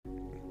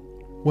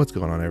What's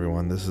going on,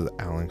 everyone? This is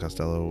Alan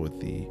Costello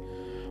with the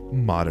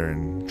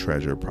Modern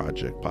Treasure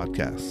Project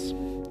podcast.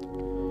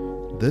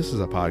 This is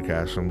a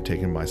podcast from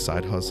taking my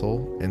side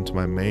hustle into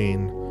my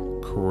main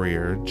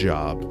career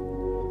job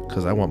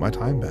because I want my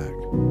time back.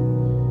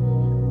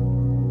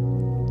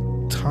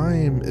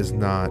 Time is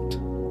not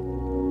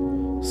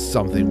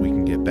something we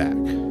can get back.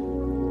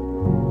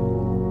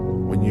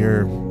 When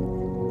you're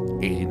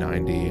 80,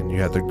 90 and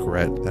you have the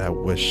regret that I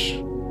wish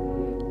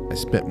I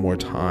spent more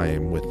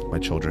time with my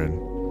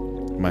children,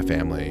 my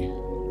family,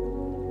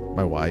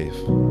 my wife,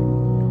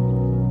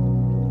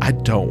 I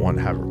don't want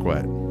to have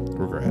regret.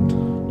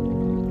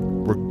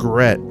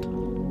 Regret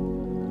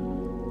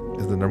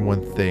is the number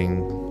one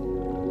thing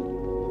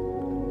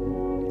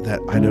that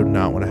I do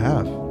not want to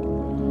have.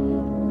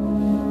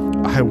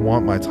 I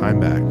want my time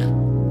back.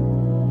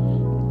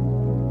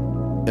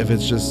 If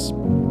it's just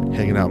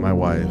hanging out with my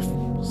wife,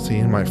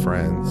 seeing my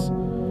friends,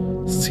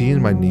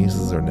 seeing my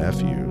nieces or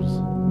nephews.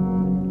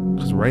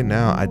 Because right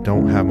now, I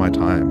don't have my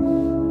time.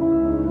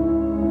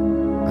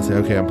 I say,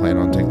 okay, I'm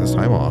planning on taking this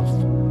time off.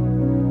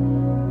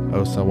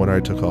 Oh, someone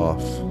already took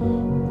off.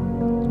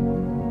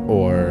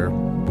 Or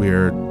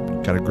we're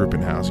got a group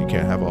in house you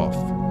can't have off.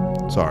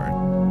 Sorry.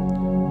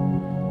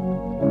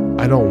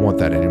 I don't want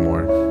that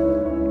anymore.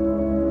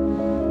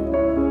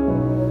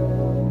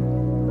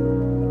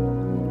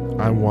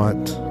 I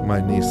want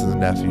my nieces and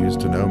nephews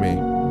to know me.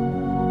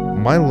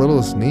 My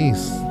littlest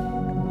niece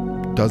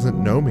doesn't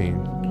know me.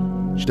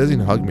 She doesn't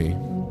even hug me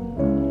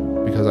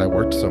because I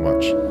worked so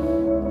much.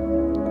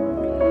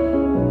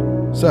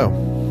 So,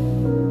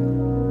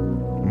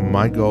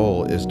 my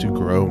goal is to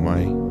grow my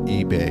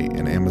eBay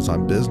and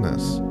Amazon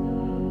business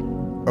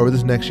over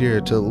this next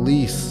year to at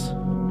least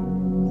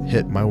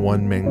hit my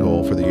one main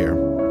goal for the year,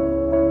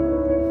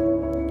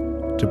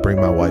 to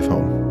bring my wife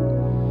home.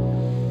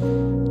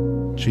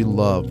 She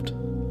loved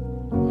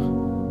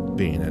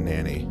being a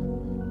nanny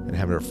and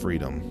having her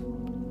freedom.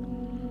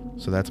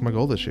 So that's my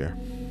goal this year.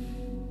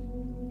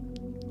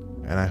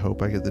 And I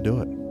hope I get to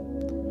do it.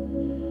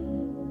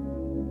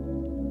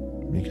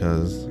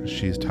 Because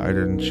she's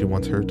tired and she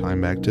wants her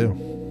time back too.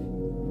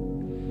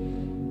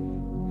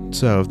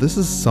 So if this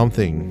is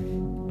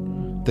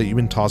something that you've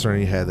been tossing around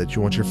in your head, that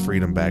you want your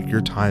freedom back,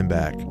 your time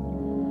back,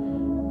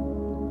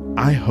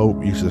 I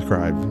hope you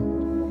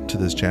subscribe to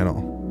this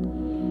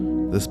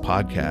channel, this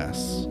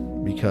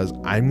podcast, because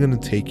I'm going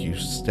to take you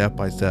step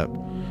by step,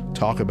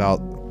 talk about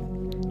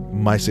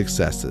my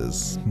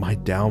successes, my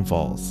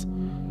downfalls,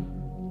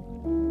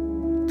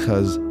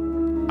 because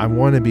I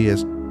want to be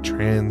as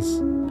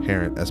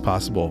transparent as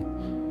possible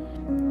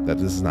that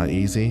this is not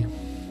easy.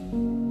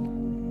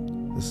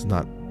 This is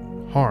not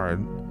hard.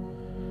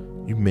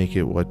 You make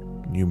it what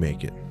you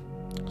make it.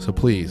 So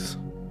please,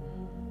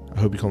 I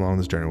hope you come along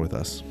this journey with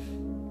us.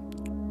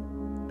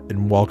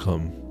 And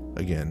welcome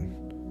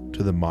again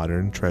to the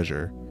Modern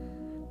Treasure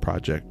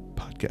Project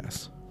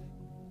podcast.